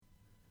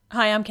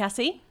Hi, I'm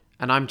Cassie.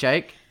 And I'm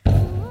Jake.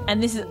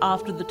 And this is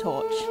After the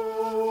Torch,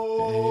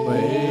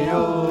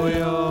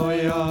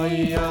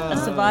 a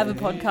Survivor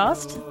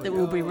podcast that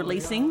we'll be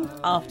releasing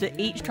after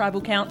each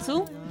tribal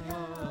council,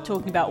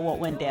 talking about what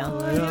went down.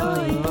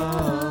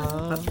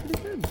 That's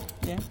pretty good.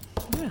 Yeah.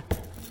 Yeah.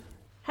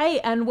 Hey,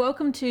 and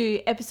welcome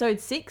to episode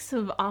 6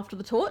 of After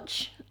the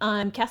Torch.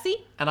 I'm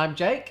Cassie. And I'm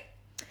Jake.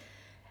 And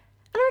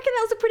I reckon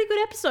that was a pretty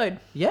good episode.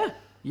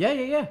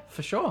 Yeah.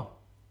 For sure.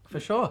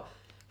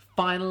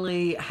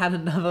 Finally had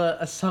another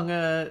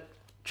Asonga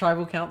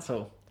tribal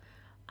council.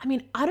 I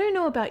mean, I don't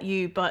know about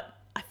you, but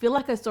I feel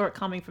like I saw it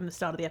coming from the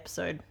start of the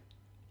episode.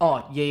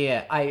 Oh,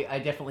 yeah. I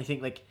definitely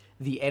think, like,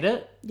 the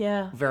edit,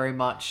 Yeah. very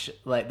much,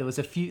 like, there was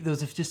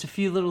just a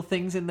few little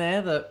things in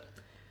there that...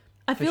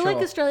 I feel like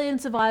sure. Australian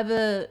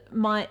Survivor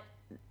might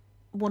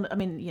want, I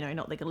mean, you know,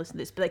 not they could listen to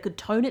this, but they could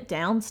tone it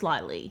down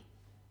slightly.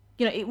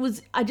 You know,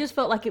 I just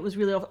felt like it was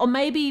really off. Or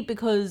maybe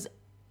because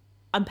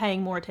I'm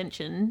paying more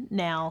attention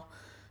now,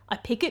 I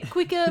pick it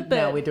quicker, but...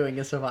 Now we're doing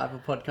a Survivor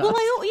podcast. Well,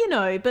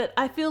 but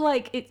I feel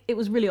like it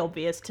was really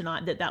obvious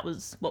tonight that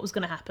was what was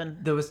going to happen.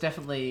 There was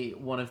definitely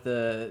one of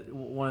the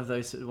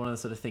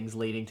sort of things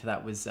leading to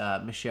that was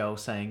Michelle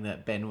saying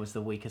that Ben was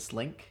the weakest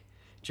link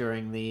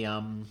during the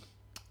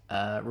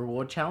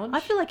reward challenge.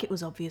 I feel like it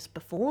was obvious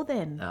before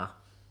then. Ah,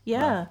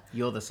 Yeah. well,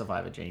 you're the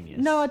Survivor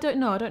genius. No, I don't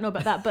know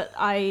about that, but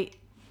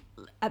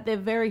at their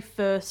very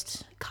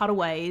first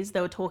cutaways, they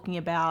were talking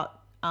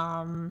about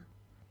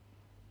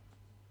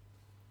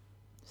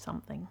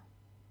something.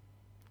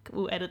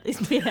 We'll edit this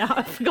bit out.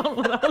 I forgot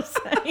what I was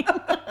saying.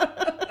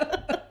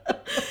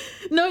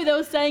 No, they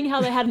were saying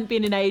how they hadn't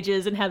been in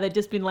ages and how they'd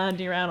just been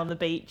lounging around on the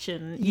beach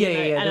and Yeah.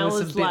 And There I was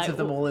some was bits of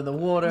them all in the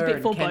water, a bit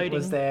and foreboding. Kent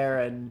was there,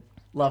 and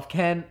love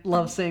Kent.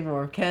 Love seeing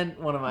more of Kent.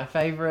 One of my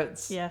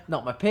favourites. Yeah.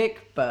 Not my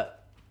pick,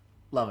 but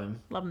love him.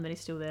 Love him that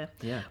he's still there.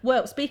 Yeah.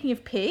 Well, speaking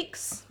of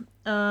picks,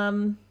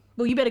 well,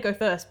 you better go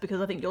first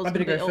because I think yours I is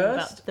going better to be go all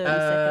about first? 30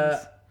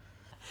 seconds.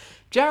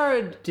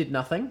 Jared did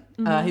nothing.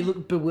 Mm-hmm. He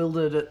looked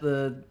bewildered at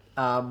the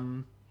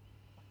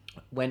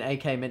when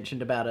AK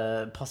mentioned about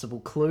a possible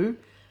clue.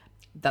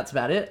 That's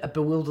about it. A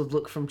bewildered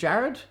look from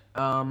Jared.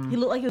 He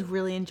looked like he was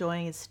really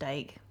enjoying his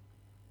steak.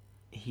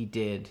 He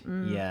did,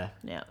 yeah.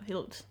 Yeah, he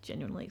looked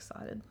genuinely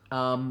excited.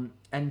 And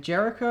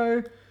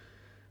Jericho,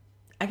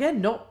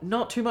 again,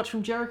 not too much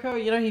from Jericho.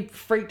 You know, he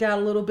freaked out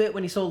a little bit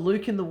when he saw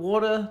Luke in the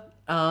water.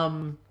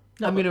 I'm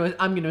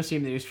gonna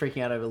assume that he was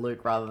freaking out over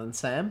Luke rather than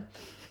Sam.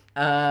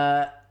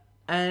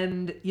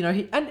 And you know,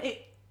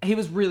 he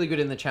was really good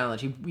in the challenge.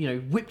 He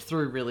whipped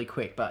through really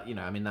quick, but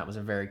that was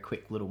a very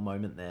quick little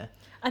moment there.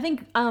 I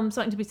think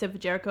something to be said for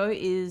Jericho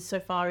is so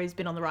far he's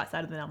been on the right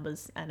side of the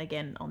numbers, and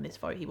again on this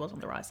vote he was on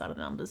the right side of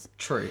the numbers.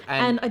 True,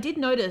 and I did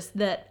notice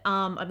that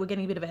we're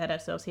getting a bit of ahead of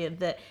ourselves here.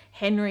 That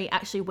Henry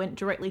actually went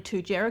directly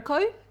to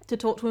Jericho to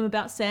talk to him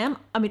about Sam.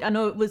 I mean, I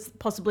know it was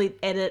possibly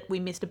edit, we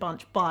missed a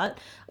bunch, but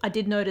I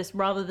did notice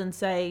rather than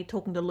say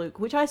talking to Luke,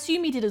 which I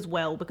assume he did as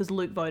well because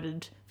Luke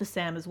voted for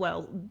Sam as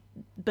well,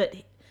 but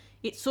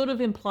it sort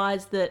of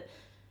implies that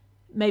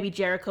maybe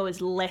Jericho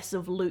is less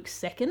of Luke's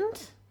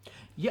second.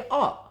 Yeah.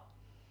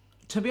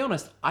 To be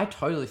honest, I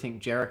totally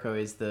think Jericho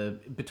is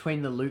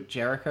between the Luke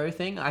Jericho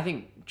thing. I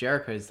think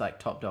Jericho is like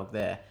top dog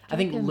there. I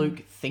think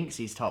Luke thinks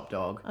he's top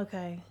dog.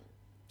 Okay.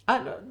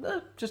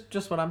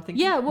 Just what I'm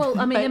thinking. Yeah, well,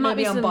 I mean, there might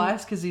be I'm some...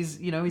 biased because he's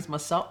my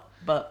sup,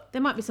 but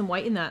there might be some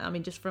weight in that. I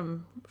mean, just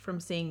from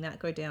seeing that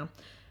go down.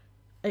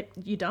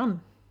 You're done.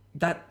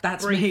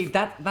 That's Brief.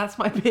 me. That's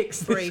my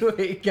picks this Brief.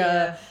 week.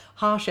 Yeah.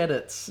 Harsh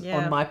edits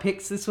on my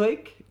picks this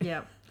week.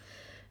 Yeah.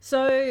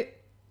 So,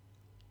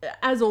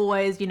 as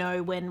always,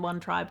 when one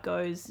tribe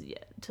goes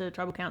to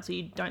tribal council,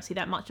 you don't see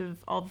that much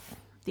of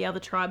the other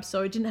tribes.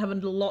 So I didn't have a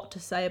lot to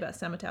say about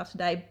Samatau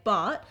today.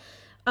 But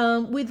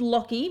with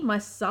Lockie, my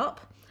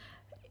sup,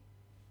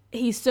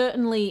 he's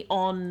certainly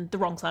on the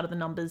wrong side of the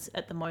numbers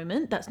at the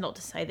moment. That's not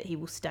to say that he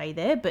will stay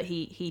there, but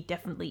he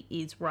definitely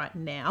is right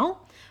now.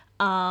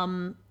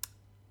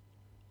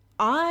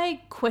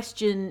 I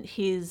question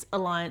his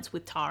alliance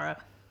with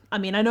Tara. I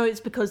mean, I know it's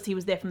because he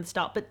was there from the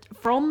start, but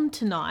from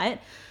tonight,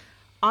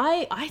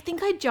 I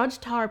think I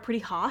judged Tara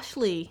pretty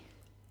harshly.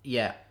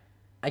 Yeah.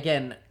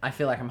 Again, I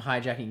feel like I'm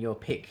hijacking your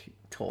pick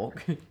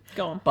talk.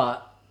 Go on.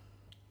 But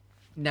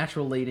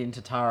natural lead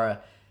into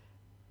Tara,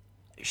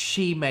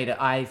 she made it.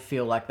 I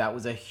feel like that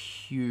was a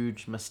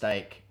huge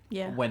mistake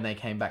when they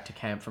came back to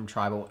camp from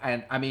tribal.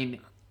 And I mean,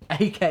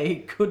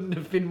 AK couldn't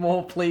have been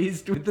more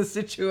pleased with the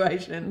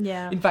situation.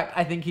 Yeah. In fact,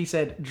 I think he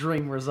said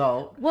dream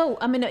result. Well,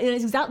 I mean,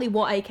 it's exactly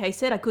what AK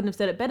said. I couldn't have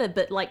said it better,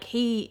 but like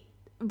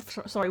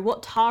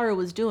what Tara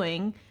was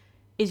doing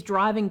is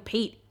driving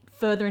Pete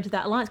further into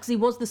that alliance because he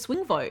was the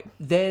swing vote.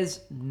 There's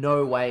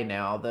no way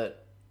now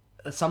that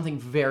something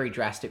very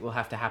drastic will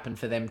have to happen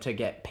for them to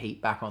get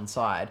Pete back on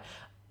side.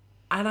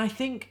 And I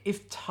think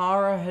if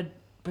Tara had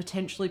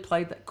potentially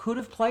could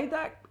have played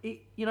that,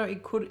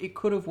 it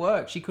could have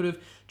worked. She could have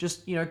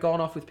just,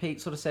 gone off with Pete,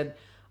 sort of said,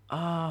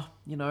 I'm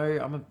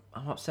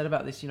upset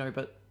about this,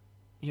 but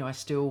I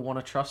still want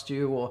to trust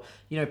you, or,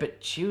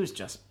 but she was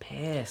just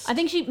pissed. I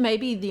think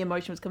maybe the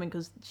emotion was coming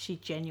because she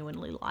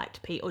genuinely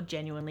liked Pete or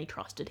genuinely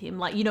trusted him.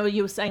 Like,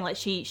 you were saying, like,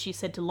 she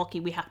said to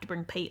Lockie, we have to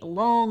bring Pete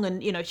along.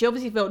 And, she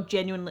obviously felt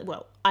genuinely,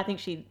 well, I think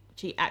she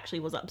actually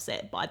was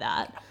upset by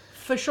that.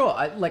 For sure.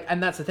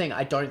 And that's the thing.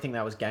 I don't think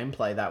that was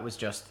gameplay. That was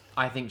just,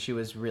 I think she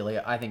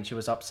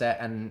was upset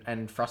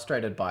and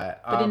frustrated by it.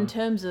 But in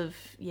terms of,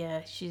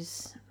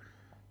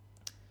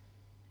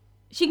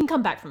 she can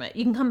come back from it.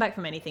 You can come back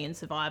from anything in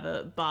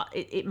Survivor, but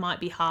it might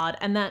be hard.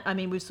 And that, I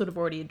mean, we've sort of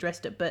already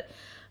addressed it, but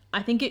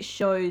I think it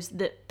shows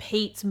that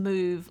Pete's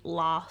move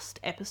last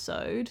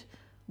episode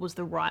was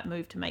the right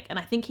move to make. And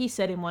I think he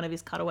said in one of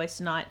his cutaways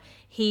tonight,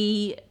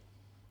 he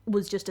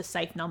was just a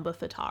safe number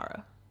for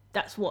Tara.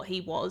 That's what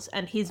he was.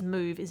 And his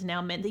move is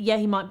now meant that,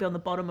 he might be on the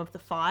bottom of the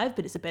 5,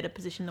 but it's a better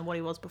position than what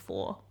he was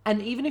before.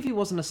 And even if he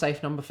wasn't a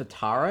safe number for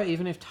Tara,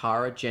 even if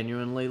Tara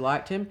genuinely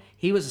liked him,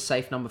 he was a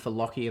safe number for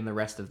Lockie and the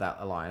rest of that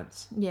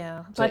alliance.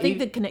 Yeah. So I think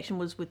the connection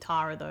was with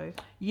Tara, though.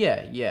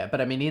 Yeah. But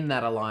I mean, in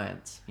that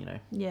alliance,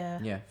 Yeah.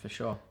 Yeah, for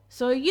sure.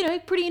 So,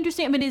 pretty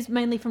interesting. I mean, it is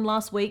mainly from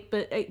last week,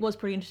 but it was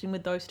pretty interesting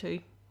with those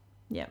two.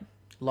 Yeah.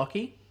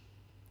 Lockie?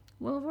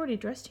 Well, I've already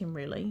addressed him,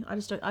 really.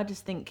 I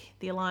just think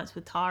the alliance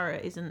with Tara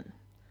isn't...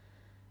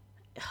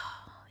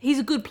 He's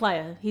a good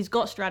player. He's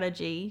got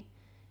strategy.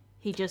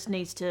 He just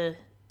needs to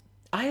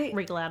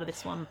wriggle out of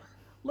this one.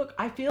 Look,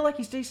 I feel like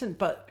he's decent,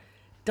 but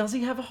does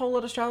he have a whole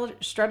lot of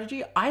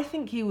strategy? I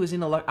think he was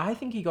I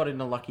think he got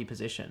in a lucky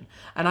position,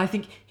 and I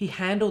think he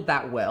handled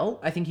that well.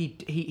 I think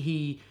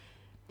he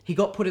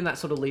got put in that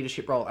sort of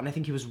leadership role, and I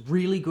think he was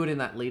really good in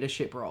that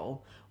leadership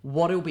role.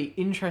 What will be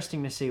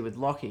interesting to see with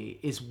Lockie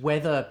is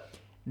whether,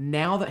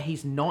 now that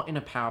he's not in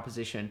a power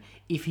position,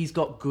 if he's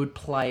got good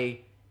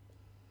play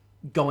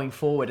going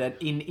forward and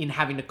in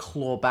having to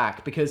claw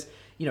back, because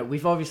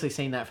we've obviously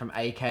seen that from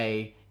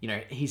AK.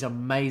 He's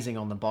amazing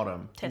on the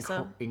bottom.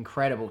 Tessa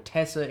incredible.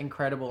 Tessa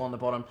incredible on the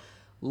bottom.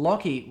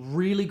 Lockie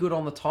really good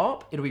on the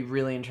top. It'll be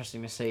really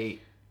interesting to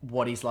see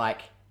what he's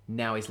like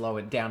now he's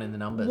lowered down in the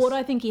numbers. What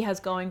I think he has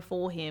going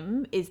for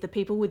him is the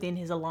people within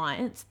his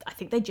alliance, I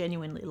think they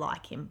genuinely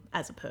like him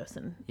as a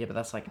person. Yeah, but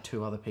that's like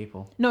 2 other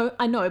people. No,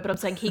 I know, but I'm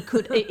saying he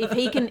could, if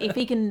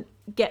he can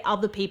get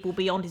other people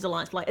beyond his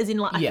alliance, I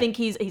think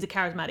he's a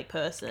charismatic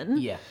person.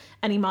 Yeah.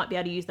 And he might be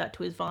able to use that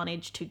to his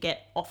advantage to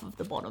get off of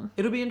the bottom.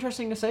 It'll be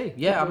interesting to see.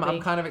 Yeah,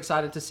 I'm kind of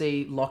excited to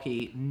see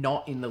Lockie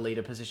not in the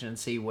leader position and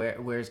see where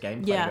his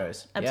gameplay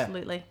goes.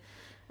 Absolutely. Yeah,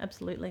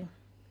 absolutely.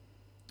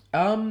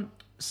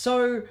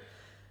 So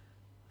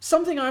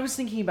something I was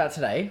thinking about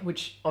today,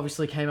 which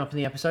obviously came up in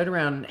the episode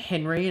around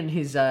Henry and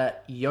his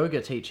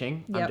yoga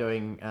teaching. Yep. I'm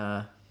doing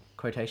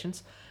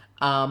quotations.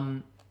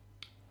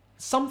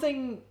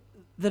 Something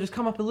that has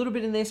come up a little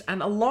bit in this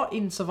and a lot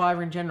in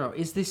Survivor in general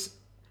is this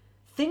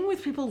thing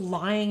with people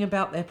lying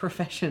about their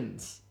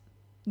professions.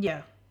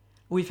 Yeah.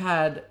 We've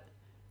had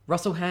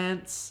Russell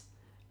Hantz,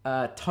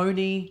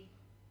 Tony,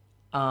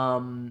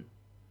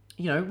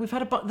 we've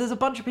had there's a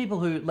bunch of people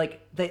who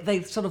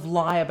they sort of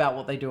lie about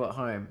what they do at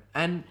home,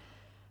 and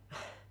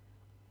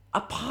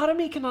a part of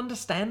me can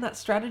understand that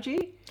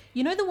strategy.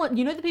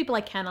 The people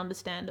I can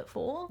understand it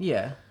for?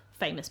 Yeah.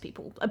 Famous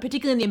people,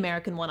 particularly in the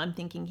American one I'm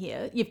thinking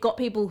here. You've got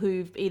people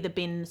who've either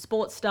been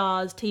sports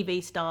stars,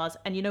 TV stars,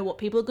 and you know what?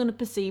 People are going to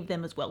perceive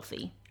them as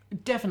wealthy.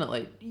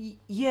 Definitely.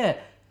 Yeah,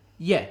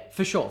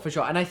 for sure.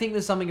 And I think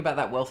there's something about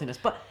that wealthiness.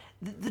 But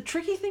the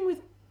tricky thing with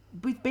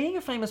being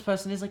a famous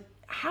person is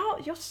how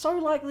you're so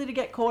likely to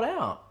get caught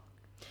out.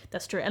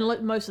 That's true.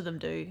 And most of them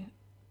do.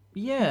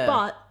 Yeah.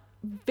 But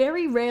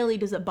very rarely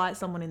does it bite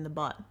someone in the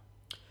butt.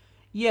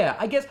 Yeah,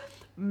 I guess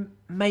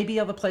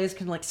maybe other players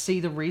can see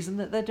the reason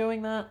that they're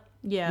doing that.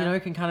 Yeah.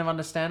 Can kind of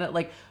understand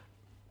it.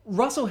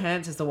 Russell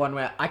Hantz is the one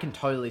where I can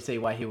totally see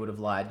why he would have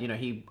lied.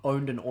 He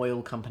owned an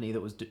oil company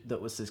that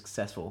was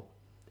successful.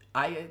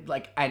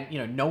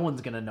 No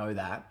one's going to know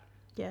that.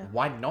 Yeah.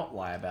 Why not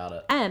lie about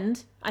it?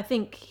 And I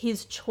think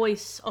his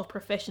choice of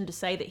profession to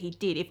say that he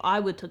did, if I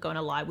were to go on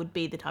a lie, would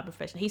be the type of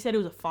profession. He said he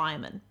was a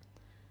fireman.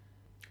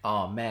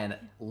 Oh man,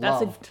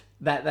 loved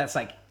that. That's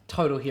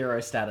total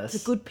hero status.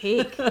 It's a good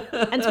pick.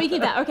 And speaking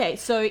of that, okay,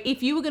 so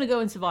if you were going to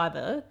go in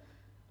Survivor,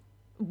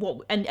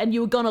 and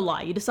you were going to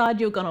lie, you decided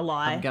you were going to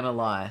lie. I'm going to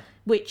lie.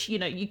 Which,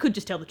 you could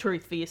just tell the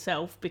truth for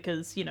yourself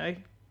because,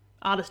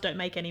 artists don't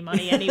make any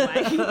money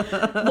anyway.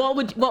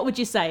 What would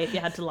you say if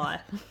you had to lie?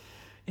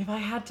 If I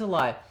had to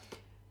lie,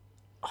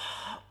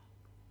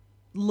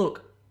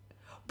 look,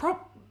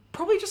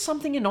 probably just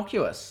something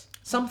innocuous.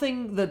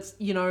 Something that's,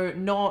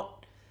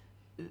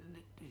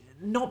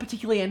 not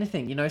particularly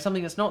anything,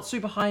 something that's not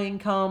super high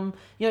income,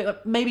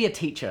 maybe a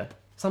teacher,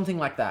 something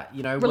like that,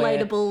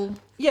 Relatable.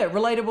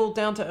 Relatable,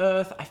 down to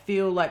earth. I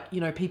feel like,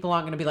 people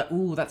aren't going to be like,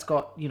 ooh, that's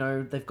got,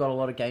 they've got a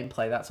lot of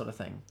gameplay, that sort of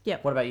thing. Yeah.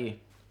 What about you?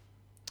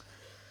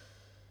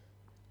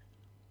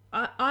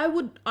 I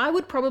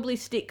would probably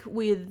stick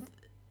with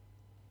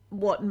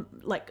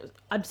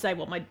I'd say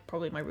what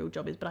probably my real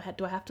job is, but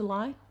do I have to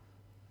lie?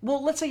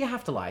 Well, let's say you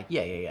have to lie.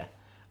 Yeah.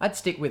 I'd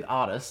stick with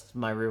artist,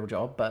 my real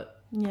job,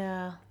 but...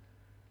 Yeah.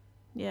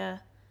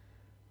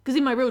 Because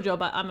in my real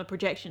job, I'm a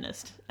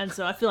projectionist, and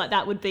so I feel like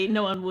that would be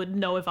no one would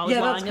know if I was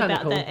Yeah, that's lying kinda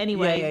about cool. that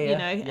anyway. Yeah, You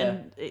know, yeah.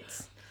 and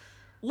it's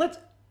Let's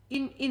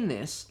in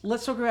this.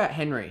 Let's talk about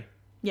Henry.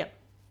 yep.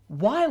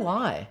 Why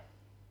lie?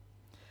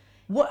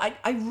 What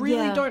I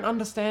really Yeah. don't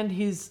understand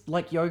his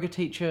like yoga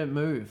teacher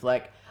move.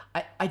 Like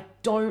I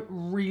don't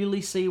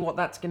really see what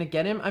that's gonna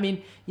get him. I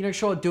mean, you know,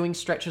 sure, doing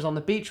stretches on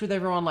the beach with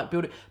everyone, like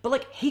build it, but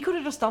like he could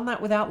have just done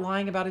that without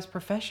lying about his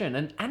profession,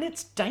 and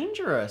it's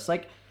dangerous.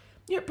 Like,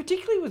 you know,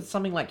 particularly with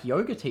something like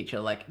yoga teacher,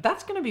 like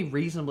that's gonna be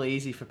reasonably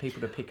easy for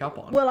people to pick up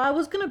on. Well, I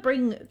was gonna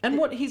bring And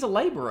what he's a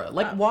labourer.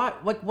 Like why?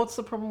 Like what's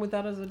the problem with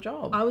that as a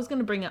job? I was going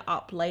to bring it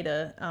up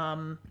later.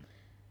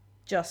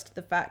 Just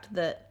the fact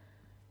that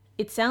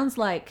it sounds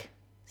like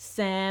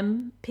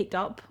Sam picked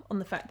up on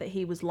the fact that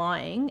he was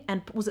lying,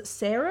 and was it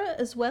Sarah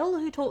as well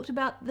who talked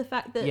about the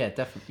fact that Yeah,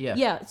 definitely. Yeah.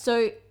 yeah.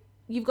 So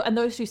you've got, and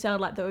those two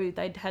sounded like though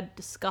they'd had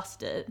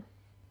discussed it.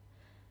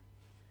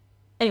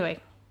 Anyway,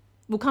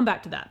 we'll come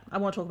back to that. I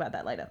want to talk about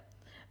that later.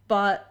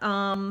 But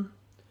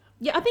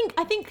yeah, I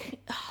think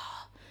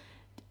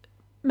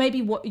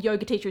maybe what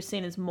yoga teacher is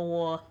seen as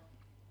more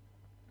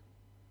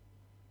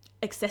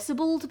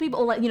accessible to people,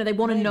 or like, you know, they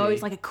want to know, Maybe.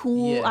 it's like a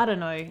cool, Yeah. I don't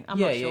know, I'm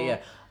not sure. Yeah.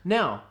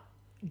 Now,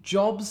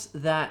 jobs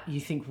that you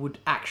think would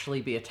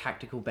actually be a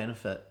tactical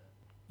benefit,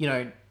 you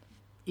know,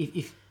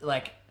 if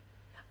like,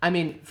 I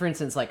mean, for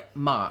instance, like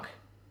Mark,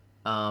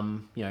 you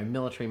know,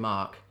 military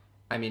Mark.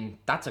 I mean,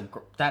 that's a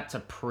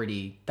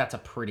pretty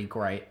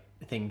great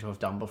thing to have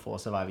done before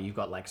Survivor. You've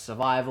got like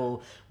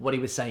survival, what he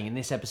was saying in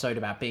this episode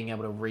about being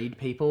able to read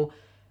people.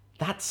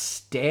 That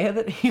stare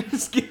that he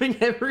was giving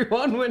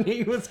everyone when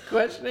he was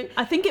questioning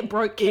I think it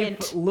broke Kent.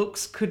 if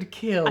looks could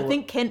kill. I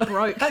think Kent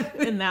broke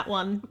in that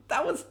one.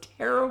 That was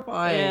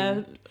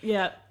terrifying.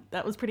 Yeah,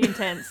 that was pretty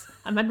intense.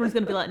 I imagine he's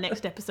going to be like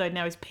next episode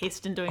now he's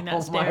pissed and doing that Oh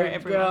stare my at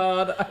everyone.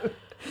 god.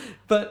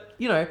 But,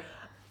 you know,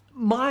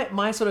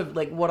 my sort of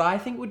like what I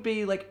think would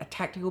be like a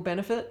tactical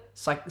benefit,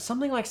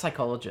 something like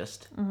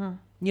psychologist. Mm-hmm.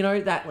 You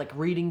know, that like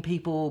reading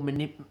people,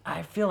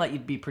 I feel like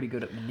you'd be pretty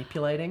good at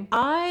manipulating.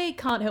 I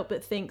can't help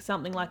but think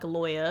something like a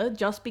lawyer,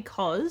 just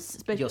because,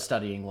 especially, You're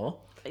studying law.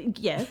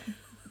 yeah,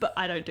 but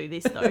I don't do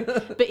this though.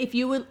 But if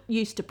you were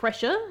used to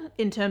pressure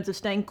in terms of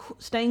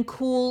staying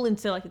cool in,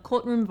 say, like a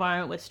courtroom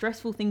environment where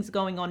stressful things are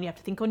going on, you have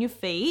to think on your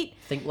feet,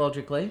 Think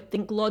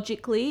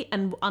logically.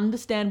 and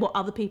understand what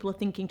other people are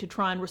thinking to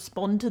try and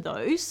respond to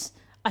those.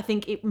 I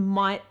think it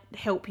might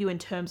help you in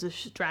terms of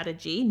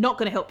strategy. Not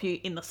going to help you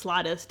in the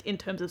slightest in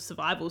terms of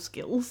survival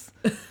skills.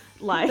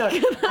 Like, No,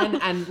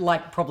 and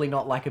like probably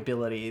not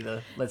likability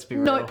either. Let's be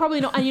real. no,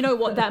 probably not. And you know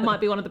what? That might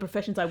be one of the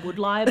professions I would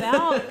lie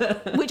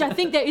about. Which I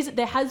think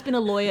there has been a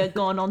lawyer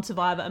gone on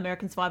Survivor,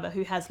 American Survivor,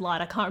 who has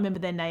lied. I can't remember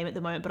their name at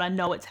the moment, but I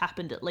know it's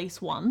happened at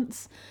least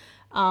once.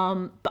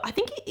 But I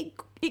think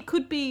it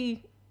could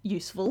be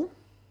useful.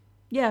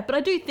 Yeah, but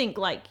I do think,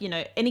 like, you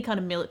know, any kind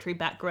of military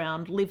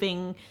background,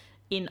 living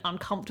in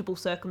uncomfortable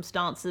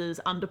circumstances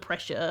under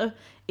pressure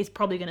is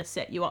probably going to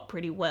set you up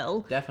pretty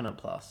well. Definite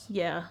plus.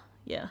 Yeah.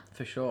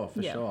 For sure.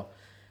 Yeah.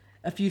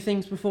 A few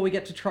things before we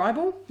get to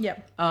tribal.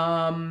 Yep.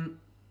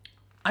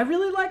 I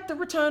really like the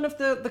return of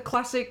the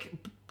classic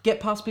get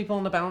past people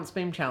on the balance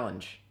beam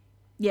challenge.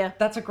 Yeah.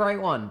 That's a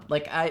great one.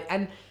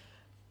 And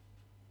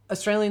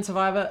Australian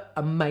Survivor,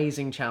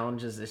 amazing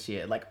challenges this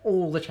year. Like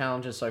all the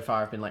challenges so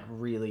far have been like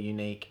really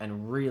unique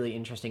and really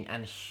interesting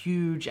and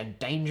huge and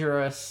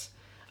dangerous.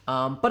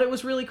 But it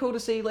was really cool to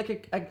see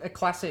like a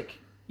classic,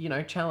 you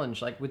know,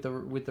 challenge like with the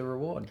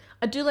reward.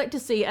 I do like to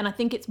see, and I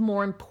think it's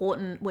more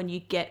important when you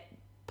get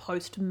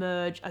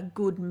post-merge, a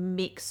good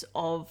mix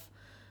of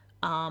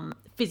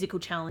physical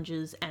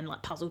challenges and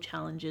like puzzle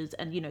challenges,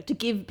 and, you know, to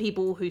give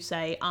people who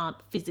say aren't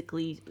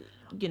physically,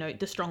 you know,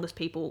 the strongest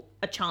people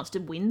a chance to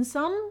win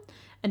some,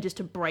 and just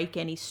to break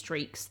any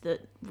streaks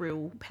that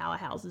real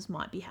powerhouses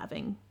might be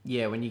having.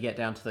 Yeah, when you get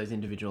down to those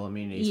individual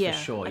immunities, Yeah, for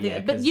sure. I think- Yeah,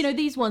 but you know,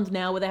 these ones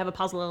now where they have a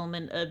puzzle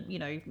element, a, you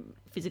know,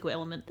 physical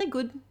element, they're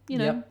good. You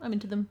know, Yep. I'm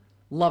into them.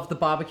 love the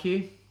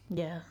barbecue.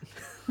 Yeah.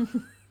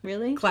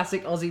 Really?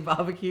 Classic Aussie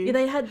barbecue.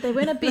 Yeah, they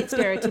went a bit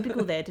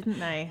stereotypical there, didn't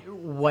they?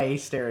 Way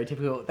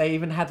stereotypical. They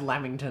even had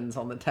lamingtons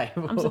on the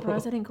table. I'm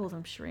surprised I didn't call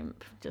them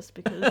shrimp, just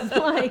because,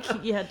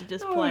 like, you had to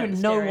just play it.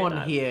 No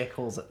one here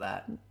calls it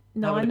that.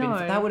 No, I know.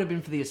 That would have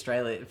been for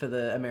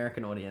the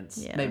American audience.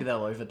 Yeah. Maybe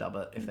they'll overdub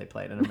it if they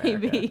played in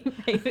America.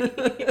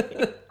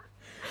 Maybe.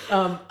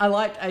 I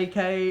liked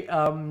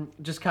AK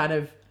just kind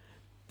of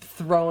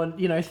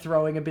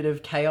throwing a bit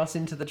of chaos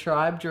into the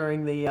tribe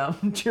during the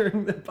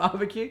during the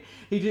barbecue.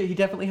 He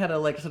definitely had a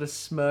like sort of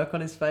smirk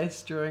on his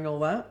face during all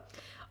that.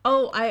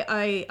 Oh,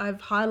 I've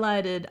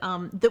highlighted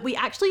that we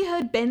actually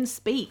heard Ben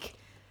speak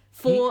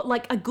for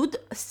like a good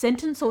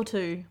sentence or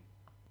two.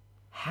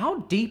 How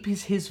deep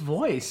is his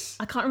voice?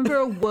 I can't remember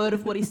a word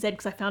of what he said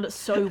because I found it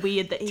so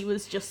weird that he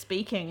was just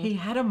speaking. He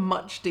had a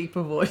much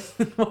deeper voice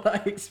than what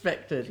I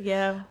expected.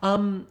 Yeah.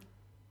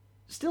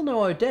 Still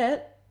no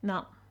Odette.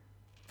 No.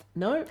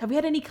 No, Have we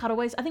had any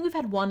cutaways? I think we've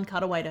had one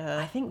cutaway to I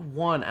her. think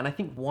one, and I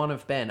think one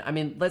of Ben. I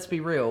mean, let's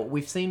be real.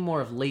 We've seen more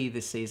of Lee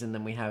this season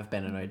than we have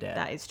Ben and Odette.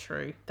 That is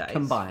true. That is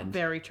Combined.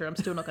 very true. I'm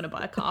still not going to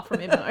buy a car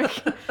from him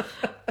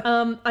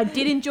though. I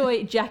did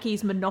enjoy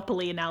Jackie's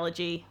Monopoly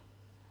analogy.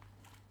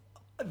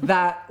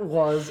 That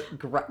was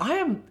great.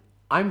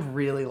 I'm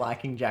really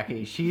liking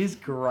Jackie. She is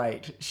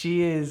great.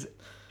 She is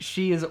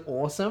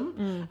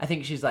awesome. I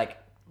think she's like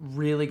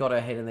really got her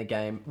head in the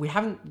game. We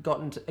haven't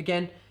gotten to,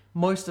 again,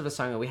 most of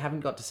Asanga, we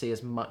haven't got to see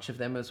as much of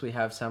them as we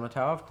have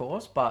Samatawa, of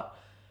course, but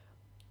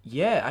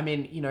yeah, I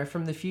mean, you know,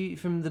 from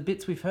the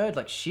bits we've heard,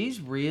 like she's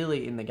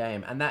really in the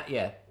game, and that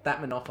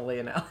Monopoly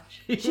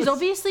analogy. She's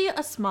obviously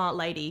a smart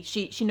lady.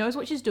 She knows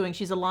what she's doing.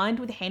 She's aligned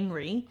with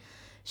Henry.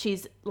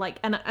 She's like,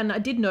 and I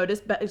did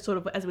notice, but sort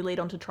of as we lead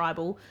on to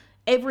tribal,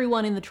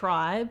 everyone in the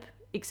tribe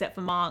except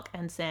for Mark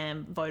and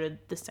Sam voted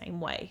the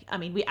same way. I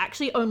mean, we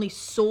actually only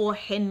saw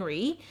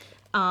Henry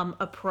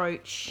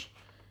approach.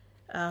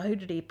 Who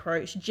did he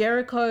approach?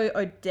 Jericho,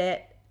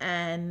 Odette,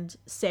 and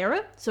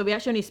Sarah. So we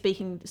actually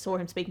only saw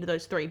him speaking to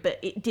those three, but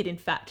it did in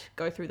fact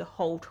go through the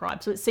whole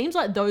tribe. So it seems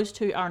like those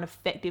two are an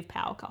effective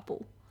power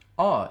couple.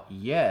 Oh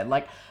yeah,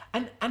 like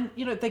and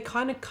you know, they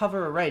kind of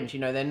cover a range. You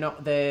know,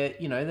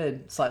 they're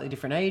slightly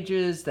different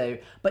ages.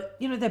 But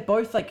you know, they're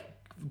both like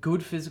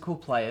good physical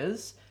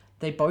players.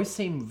 They both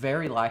seem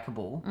very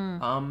likable.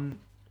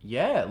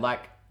 Yeah.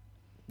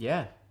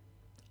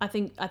 I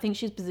think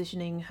she's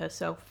positioning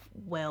herself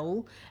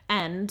well,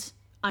 and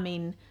I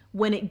mean,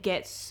 when it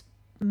gets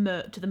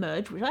to the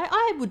merge, which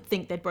I would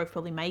think they'd both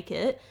probably make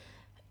it,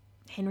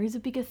 Henry's a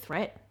bigger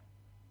threat.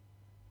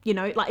 You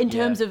know, like in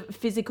terms of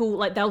physical,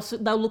 like they'll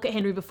look at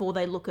Henry before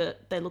they look at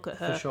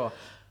her. For sure.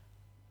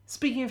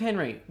 Speaking of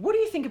Henry, what do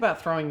you think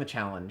about throwing the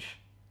challenge?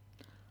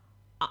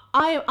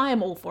 I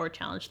am all for a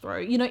challenge throw.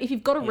 You know, if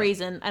you've got a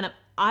reason, and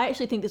I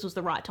actually think this was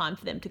the right time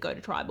for them to go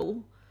to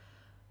tribal.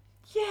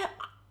 Yeah,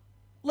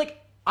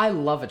 like I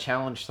love a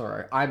challenge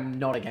throw. I'm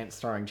not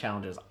against throwing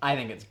challenges. I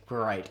think it's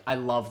great. I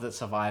love that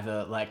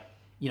Survivor, like,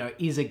 you know,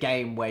 is a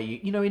game where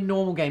you know, in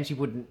normal games you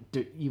wouldn't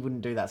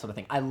do that sort of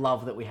thing. I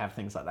love that we have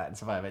things like that in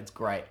Survivor. It's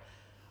great.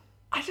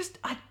 I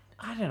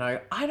don't know.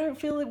 I don't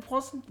feel it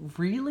wasn't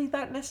really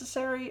that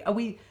necessary. Are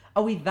we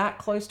that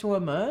close to a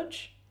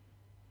merge?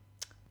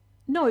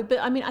 No, but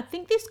I mean, I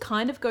think this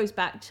kind of goes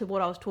back to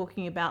what I was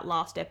talking about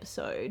last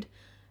episode,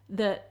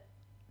 that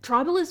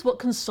tribal is what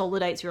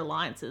consolidates your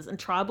alliances, and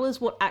tribal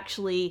is what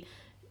actually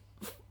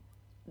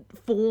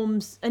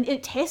forms, and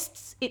it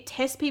tests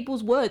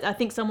people's words. I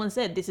think someone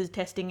said this is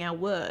testing our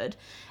word,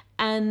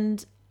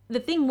 and the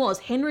thing was,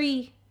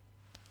 Henry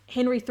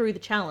threw the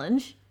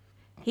challenge.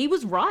 He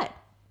was right.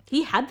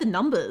 He had the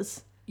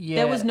numbers. Yeah.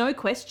 There was no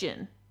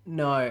question.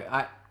 No,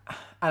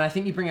 and I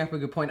think you bring up a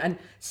good point. And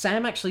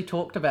Sam actually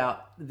talked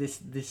about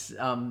this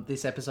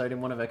episode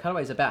in one of her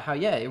cutaways about how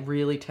it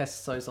really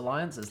tests those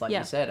alliances, like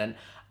you said.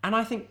 And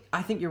I think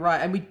you're right.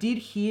 And we did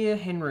hear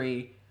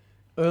Henry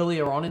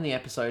earlier on in the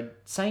episode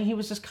saying he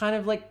was just kind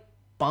of like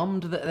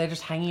bummed that they're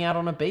just hanging out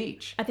on a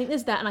beach. I think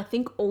there's that, and I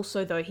think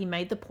also though he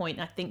made the point,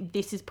 and I think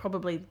this is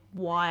probably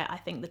why I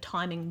think the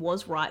timing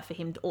was right for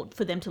him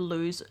for them to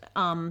lose.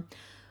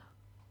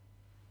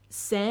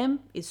 Sam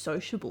is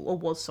sociable, or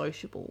was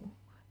sociable,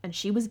 and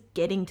she was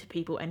getting to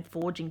people and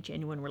forging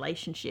genuine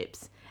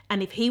relationships.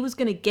 And if he was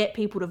going to get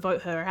people to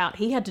vote her out,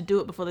 he had to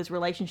do it before those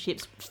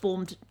relationships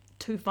formed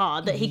too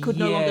far that he could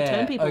no longer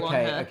turn people on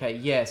her. Okay,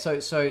 yeah. So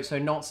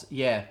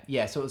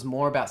it was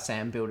more about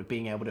Sam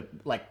being able to,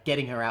 like,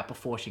 getting her out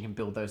before she can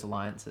build those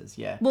alliances.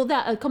 Yeah. Well,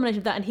 a combination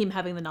of that and him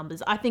having the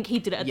numbers. I think he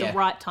did it at the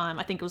right time.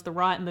 I think it was the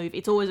right move.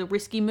 It's always a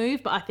risky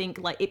move, but I think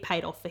like it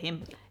paid off for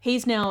him.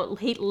 He's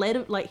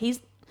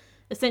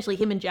essentially,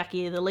 him and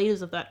Jackie are the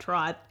leaders of that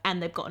tribe,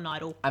 and they've got an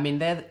idol. I mean,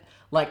 they're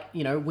like,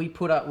 you know,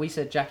 we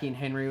said Jackie and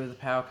Henry were the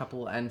power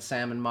couple, and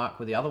Sam and Mark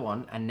were the other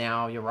one, and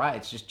now you're right,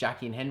 it's just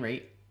Jackie and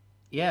Henry.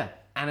 Yeah,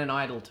 and an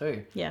idol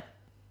too. Yeah.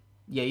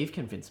 Yeah, you've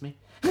convinced me.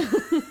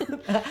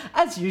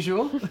 As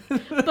usual.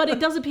 But it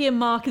does appear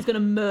Mark is going to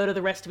murder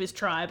the rest of his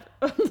tribe.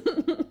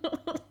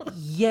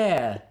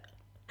 Yeah.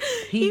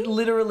 He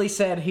literally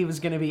said he was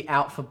going to be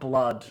out for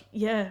blood.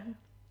 Yeah.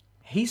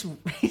 He's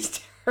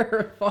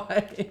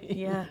terrifying.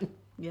 Yeah.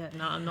 Yeah,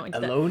 no, I'm not into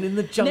Alone in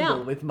the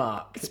jungle with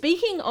Mark.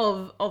 Speaking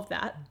of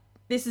that,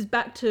 this is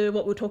back to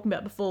what we were talking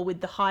about before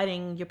with the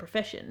hiding your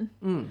profession.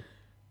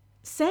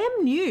 Sam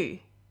knew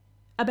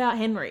about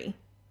Henry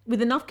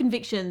with enough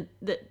conviction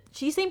that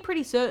she seemed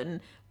pretty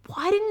certain.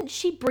 Why didn't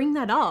she bring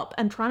that up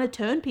and trying to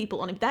turn people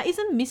on him? That is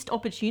a missed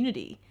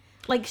opportunity.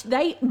 Like,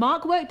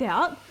 Mark worked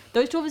out,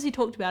 those two obviously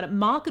talked about it,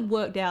 Mark had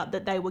worked out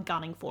that they were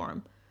gunning for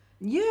him.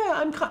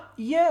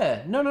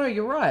 Yeah, no,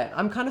 you're right.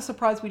 I'm kind of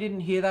surprised we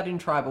didn't hear that in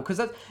Tribal, because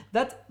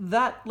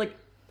that like,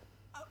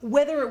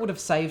 whether it would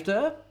have saved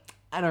her,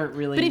 I don't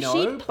really know. But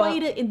if she'd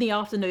played it in the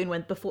afternoon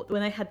when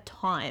they had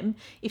time,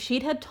 if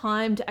she'd had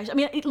time to actually, I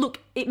mean,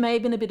 it may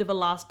have been a bit of a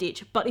last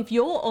ditch, but if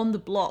you're on the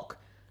block,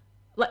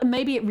 like,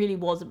 maybe it really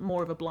was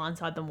more of a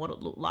blindside than what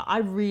it looked like. I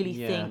really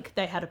think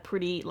they had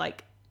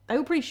they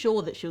were pretty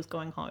sure that she was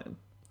going home.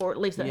 or at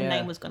least that her Yeah.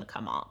 name was going to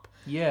come up.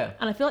 Yeah.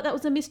 And I feel like that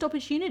was a missed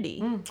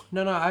opportunity.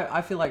 No,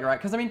 I feel like you're right.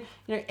 Because, I mean,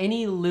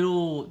 any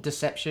little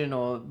deception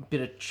or bit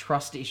of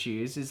trust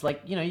issues is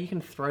like, you can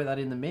throw that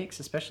in the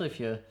mix, especially if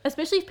you're...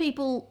 Especially if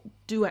people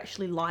do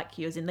actually like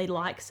you, as in they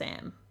like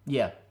Sam.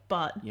 Yeah.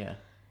 But, Yeah.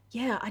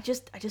 yeah, I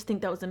just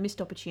think that was a missed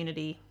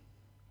opportunity.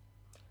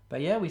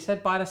 But, yeah, we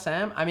said bye to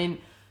Sam. I mean,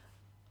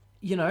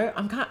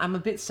 I'm a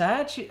bit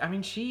sad.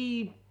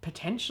 She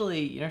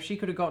potentially, she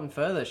could have gotten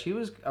further. She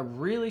was a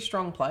really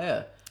strong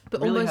player.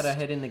 But really had her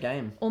head in the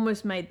game.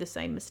 Almost made the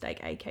same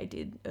mistake AK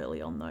did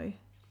early on, though.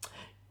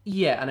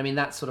 Yeah, and I mean,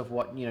 that's sort of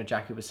what,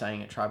 Jackie was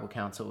saying at Tribal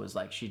Council was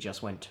like, she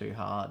just went too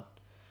hard.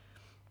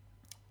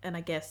 And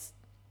I guess,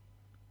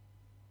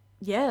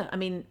 yeah, I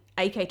mean,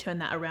 AK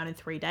turned that around in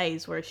 3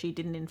 days, whereas she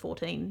didn't in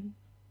 14.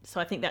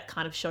 So I think that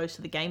kind of shows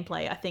to the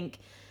gameplay. I think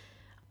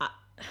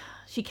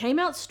she came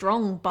out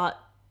strong, but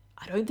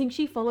I don't think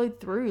she followed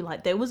through.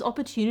 Like, there was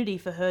opportunity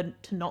for her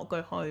to not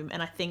go home.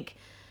 And I think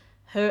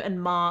her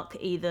and Mark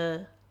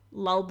either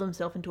lulled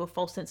themselves into a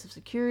false sense of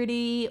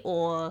security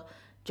or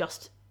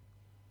just,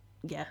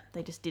 yeah,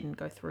 they just didn't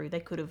go through. They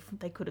could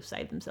have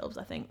saved themselves,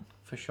 I think.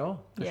 For sure.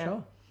 Yeah.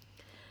 Sure.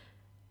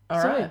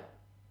 All right.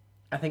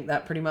 I think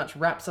that pretty much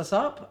wraps us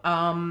up.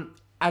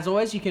 As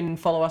always, you can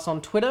follow us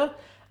on Twitter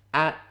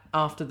at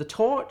After the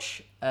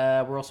Torch.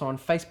 We're also on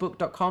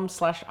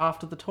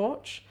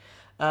Facebook.com/AfterTheTorch.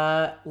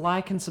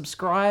 Like and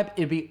subscribe.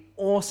 It'd be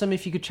awesome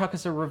if you could chuck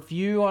us a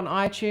review on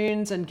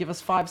iTunes and give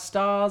us 5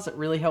 stars. It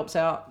really helps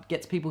out,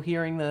 gets people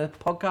hearing the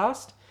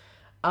podcast.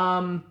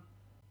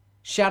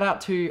 Shout out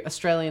to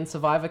Australian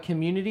Survivor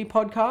Community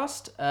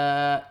Podcast.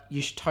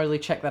 You should totally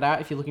check that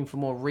out if you're looking for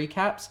more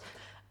recaps.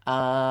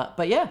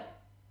 But yeah,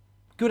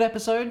 good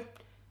episode.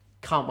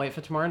 Can't wait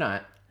for tomorrow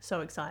night.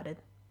 So excited.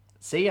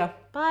 See ya.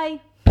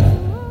 Bye.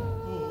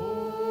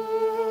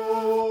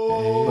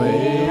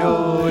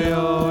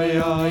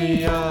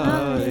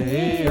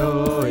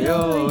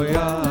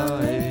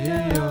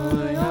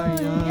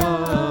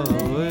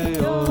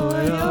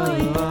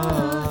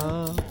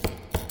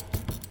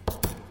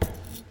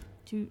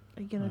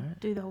 Are you going to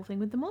do the whole thing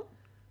with them on?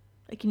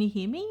 Can you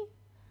hear me?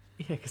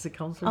 Yeah, because it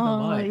comes from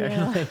the mic.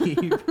 Yeah.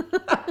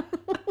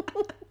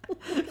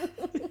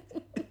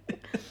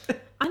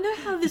 I know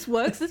how this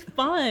works. It's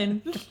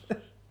fine.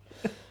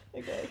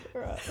 Okay,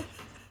 all right.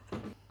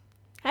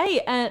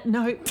 Hey,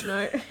 no.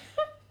 Okay.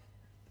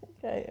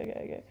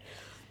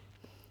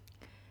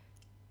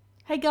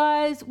 Hey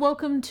guys,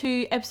 welcome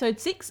to episode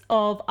 6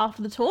 of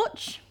After the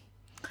Torch.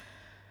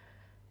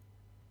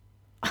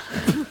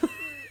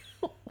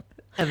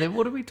 And then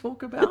what do we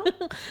talk about?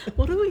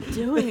 What are we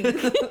doing?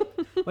 Wait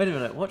a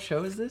minute, what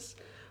show is this?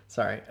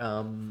 Sorry.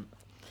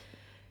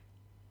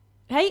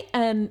 Hey,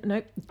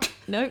 nope.